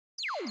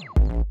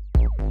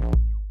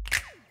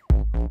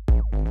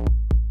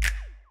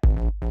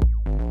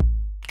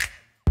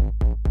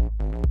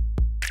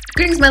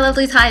Greetings, my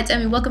lovelies. Hi, it's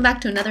Emmy. Welcome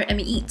back to another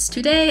Emmy Eats.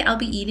 Today, I'll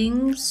be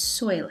eating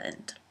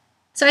Soylent.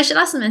 So I should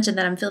also mention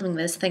that I'm filming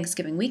this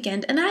Thanksgiving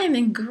weekend, and I am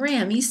in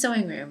Grammy's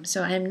sewing room,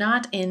 so I am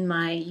not in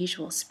my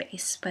usual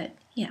space. But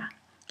yeah,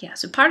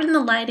 so pardon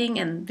the lighting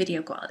and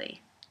video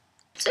quality.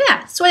 So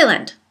yeah,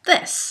 Soylent.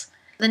 This.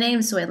 The name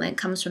Soylent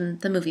comes from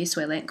the movie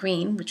Soylent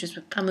Green, which is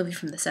a movie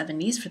from the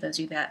 70s, for those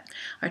of you that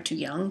are too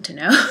young to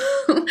know.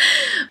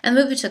 And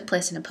the movie took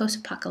place in a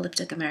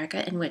post-apocalyptic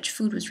America in which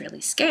food was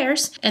really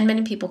scarce, and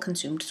many people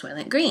consumed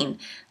Soylent Green.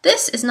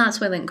 This is not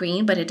Soylent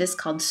Green, but it is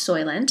called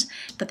Soylent.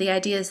 But the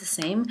idea is the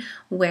same,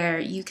 where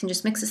you can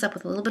just mix this up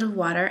with a little bit of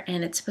water,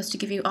 and it's supposed to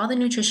give you all the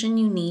nutrition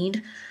you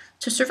need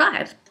to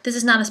survive. This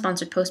is not a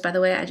sponsored post, by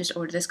the way. I just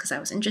ordered this because I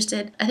was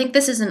interested. I think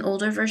this is an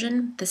older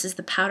version. This is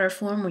the powder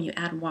form where you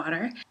add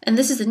water. And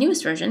this is the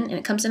newest version, and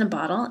it comes in a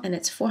bottle, and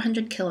it's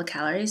 400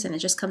 kilocalories, and it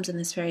just comes in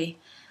this very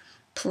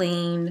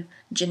plain,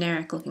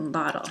 generic-looking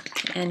bottle.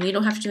 And you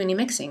don't have to do any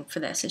mixing for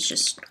this. It's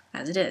just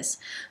as it is.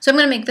 So I'm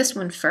going to make this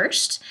one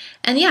first.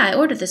 And yeah, I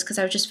ordered this because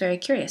I was just very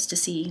curious to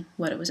see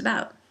what it was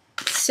about.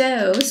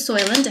 So,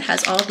 Soylent, it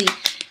has all the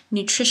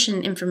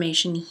nutrition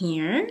information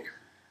here.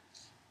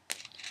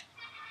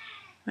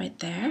 Right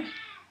there.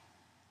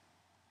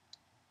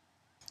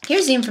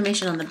 Here's the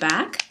information on the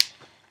back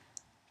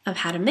of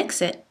how to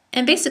mix it.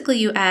 And basically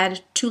you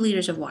add 2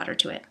 liters of water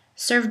to it.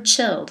 Serve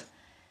chilled.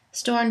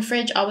 Store in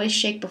fridge, always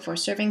shake before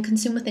serving.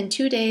 Consume within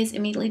 2 days.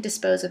 Immediately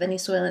dispose of any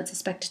Soylent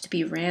suspected to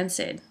be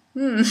rancid.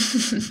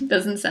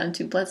 Doesn't sound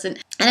too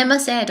pleasant. And I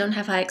must say I don't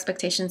have high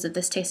expectations of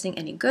this tasting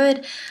any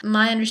good.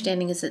 My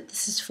understanding is that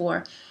this is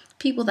for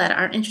people that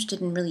aren't interested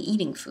in really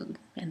eating food.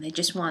 And they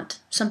just want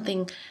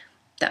something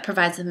that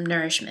provides them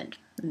nourishment.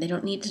 And they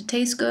don't need to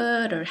taste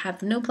good or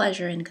have no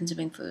pleasure in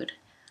consuming food.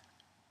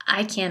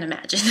 I can't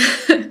imagine.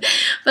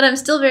 But I'm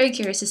still very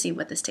curious to see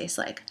what this tastes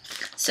like.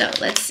 So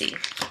let's see.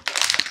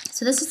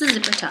 So this is the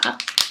zipper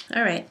top.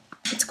 All right.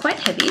 It's quite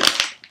heavy. It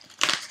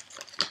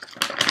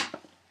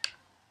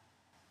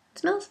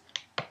smells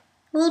a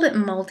little bit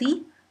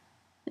malty.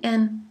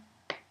 And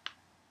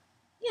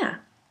yeah,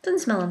 it doesn't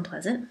smell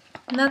unpleasant.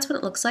 And that's what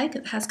it looks like.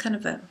 It has kind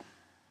of a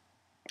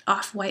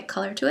off-white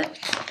color to it.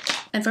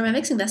 And for my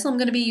mixing vessel, I'm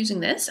going to be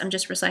using this. I'm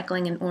just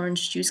recycling an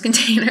orange juice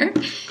container.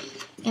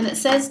 And it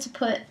says to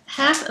put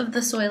half of the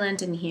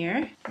Soylent in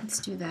here. Let's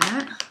do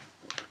that.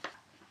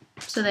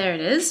 So there it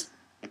is.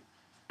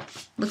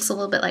 Looks a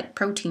little bit like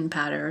protein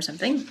powder or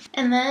something.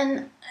 And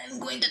then I'm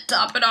going to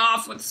top it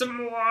off with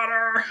some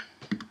water.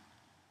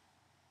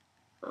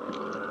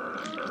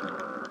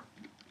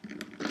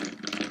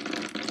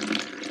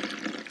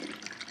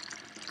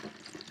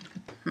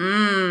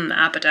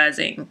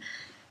 Appetizing.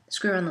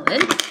 Screw on the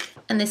lid.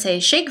 And they say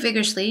shake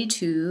vigorously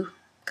to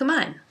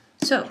combine.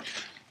 So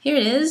here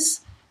it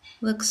is.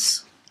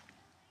 Looks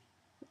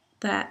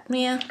that,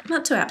 yeah,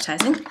 not too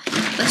appetizing.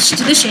 Let's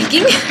do the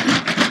shaking.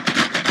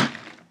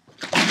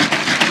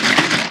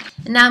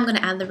 And now I'm going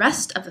to add the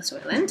rest of the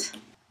Soylent.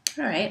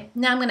 All right,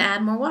 now I'm going to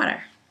add more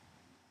water.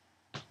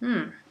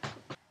 And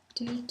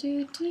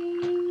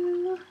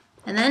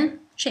then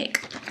shake.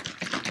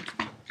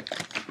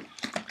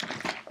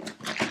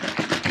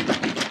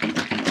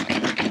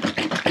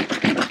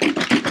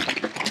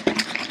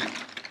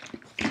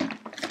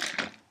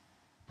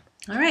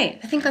 All right,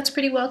 I think that's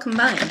pretty well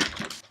combined.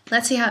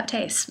 Let's see how it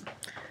tastes.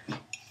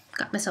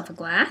 Got myself a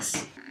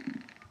glass.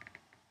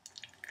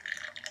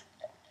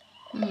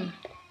 It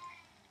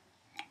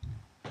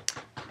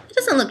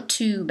doesn't look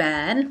too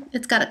bad.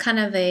 It's got a kind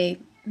of a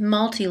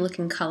malty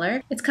looking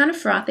color. It's kind of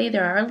frothy.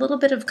 There are a little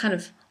bit of kind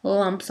of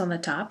lumps on the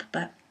top,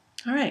 but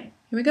all right,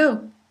 here we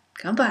go.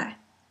 Come by.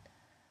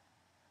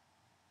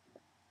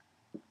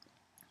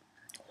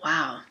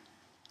 Wow.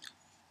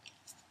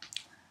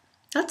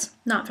 That's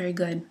not very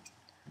good.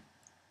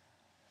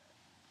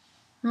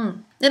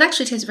 It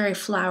actually tastes very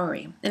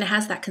floury, and it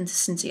has that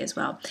consistency as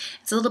well.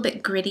 It's a little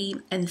bit gritty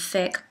and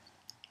thick,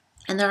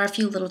 and there are a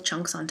few little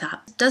chunks on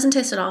top. It doesn't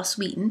taste at all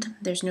sweetened.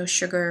 There's no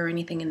sugar or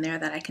anything in there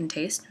that I can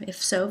taste. If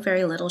so,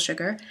 very little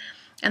sugar.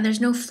 And there's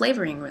no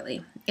flavoring,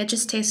 really. It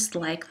just tastes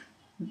like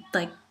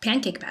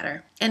pancake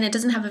batter, and it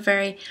doesn't have a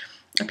very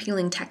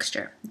appealing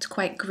texture. It's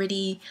quite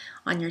gritty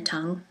on your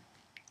tongue.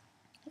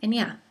 And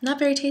yeah, not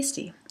very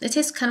tasty. It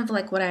tastes kind of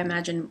like what I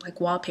imagine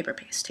like wallpaper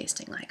paste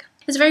tasting like.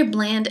 It's very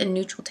bland and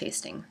neutral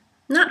tasting.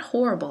 Not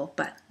horrible,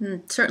 but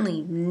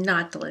certainly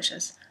not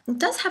delicious. It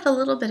does have a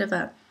little bit of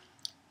a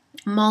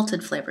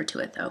malted flavor to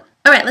it though.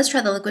 All right, let's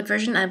try the liquid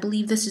version. I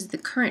believe this is the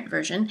current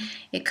version.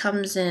 It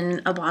comes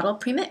in a bottle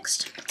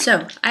pre-mixed.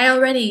 So I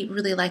already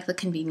really like the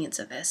convenience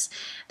of this.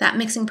 That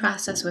mixing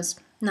process was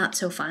not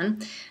so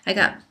fun. I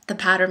got the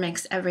powder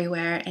mix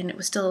everywhere and it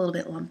was still a little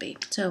bit lumpy.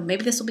 So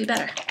maybe this will be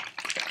better.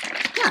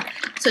 Yeah,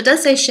 so it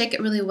does say shake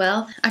it really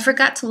well. I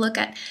forgot to look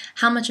at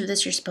how much of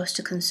this you're supposed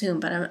to consume,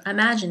 but I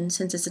imagine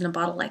since it's in a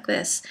bottle like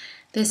this,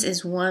 this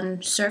is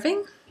 1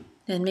 serving,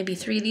 and maybe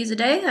 3 of these a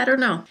day, I don't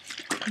know.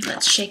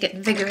 Let's shake it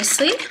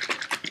vigorously.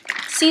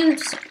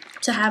 Seems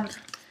to have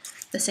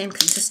the same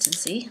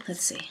consistency.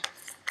 Let's see.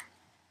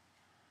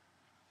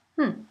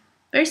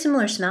 Very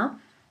similar smell.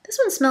 This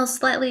one smells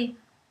slightly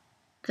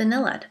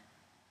vanilla,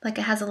 like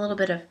it has a little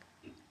bit of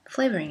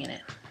flavoring in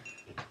it,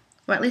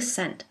 or at least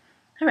scent.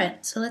 All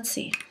right, so let's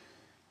see.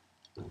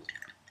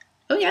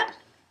 Oh yeah,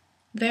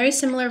 very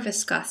similar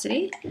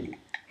viscosity.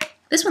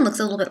 This one looks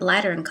a little bit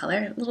lighter in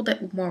color, a little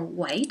bit more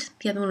white.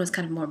 The other one was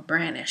kind of more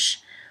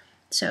brownish.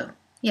 So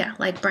yeah,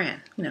 like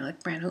bran, you know,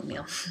 like bran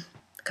oatmeal.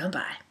 Come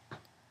by.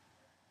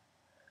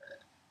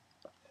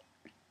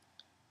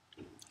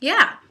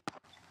 Yeah,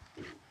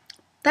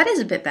 that is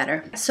a bit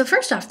better. So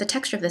first off, the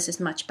texture of this is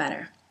much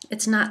better.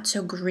 It's not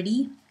so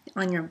gritty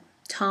on your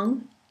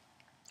tongue.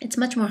 It's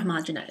much more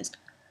homogenized.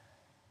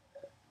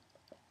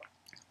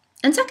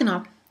 And second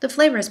off, the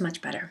flavor is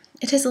much better.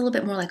 It tastes a little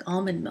bit more like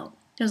almond milk.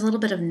 There's a little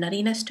bit of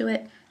nuttiness to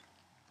it.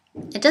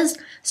 It does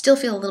still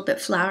feel a little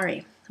bit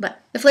floury,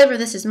 but the flavor of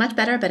this is much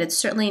better, but it's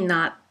certainly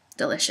not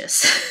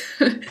delicious.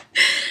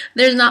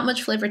 There's not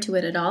much flavor to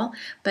it at all,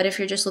 but if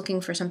you're just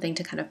looking for something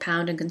to kind of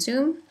pound and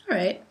consume, all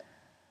right.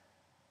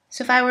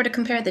 So if I were to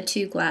compare the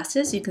two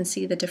glasses, you can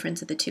see the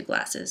difference of the two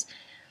glasses.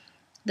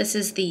 This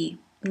is the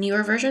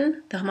newer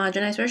version, the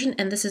homogenized version,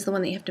 and this is the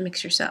one that you have to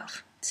mix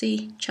yourself.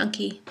 See,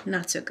 chunky,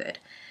 not so good.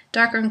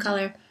 Darker in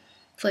color,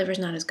 flavor's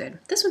not as good.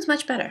 This one's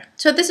much better.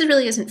 So this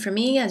really isn't for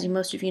me. As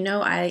most of you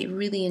know, I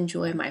really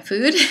enjoy my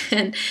food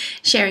and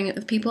sharing it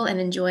with people and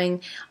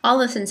enjoying all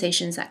the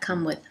sensations that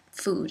come with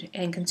food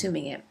and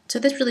consuming it. So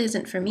this really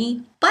isn't for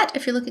me, but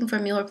if you're looking for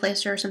a meal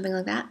replacer or something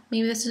like that,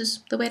 maybe this is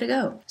the way to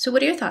go. So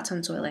what are your thoughts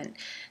on Soylent?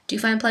 Do you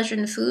find pleasure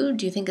in the food?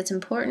 Do you think it's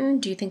important?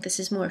 Do you think this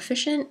is more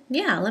efficient?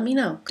 Yeah, let me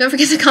know. Don't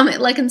forget to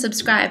comment, like, and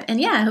subscribe. And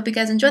yeah, I hope you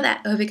guys enjoy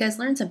that. I hope you guys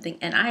learned something,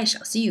 and I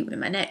shall see you in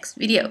my next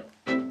video.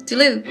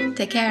 Toodaloo.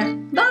 Take care.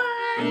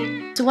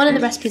 Bye. So one of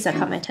the recipes that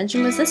caught my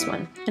attention was this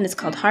one, and it's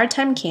called Hard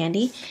Time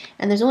Candy,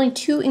 and there's only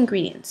 2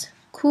 ingredients,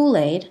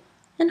 Kool-Aid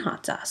and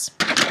hot sauce.